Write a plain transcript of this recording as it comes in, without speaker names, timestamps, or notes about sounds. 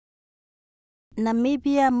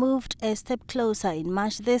Namibia moved a step closer in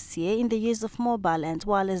March this year in the use of mobile and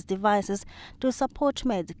wireless devices to support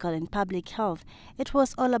medical and public health. It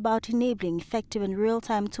was all about enabling effective and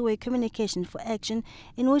real-time two-way communication for action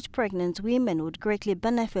in which pregnant women would greatly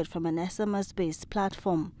benefit from an SMS-based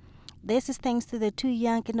platform. This is thanks to the two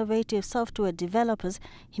young innovative software developers,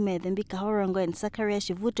 Himethembika Horongo and Zakaria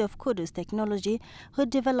Shivuti of Kudus Technology, who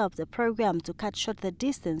developed a program to cut short the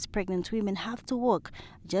distance pregnant women have to walk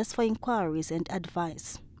just for inquiries and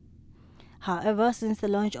advice. However, since the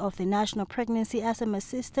launch of the National Pregnancy SMS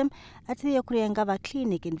system at the Okuriangava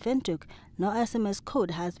Clinic in Windhoek, no SMS code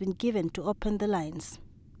has been given to open the lines.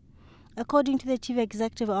 According to the Chief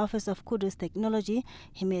Executive Officer of Kudus Technology,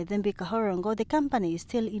 Himethembika Horongo, the company is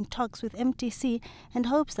still in talks with MTC and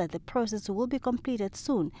hopes that the process will be completed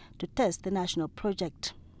soon to test the national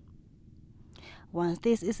project. Once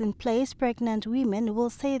this is in place, pregnant women will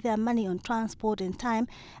save their money on transport and time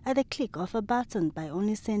at the click of a button by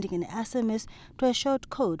only sending an SMS to a short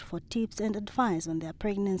code for tips and advice on their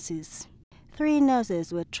pregnancies. 3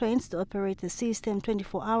 nurses were trained to operate the system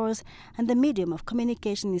 24 hours, and the medium of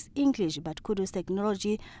communication is English, but Kudus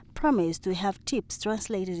Technology promised to have tips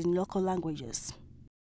translated in local languages.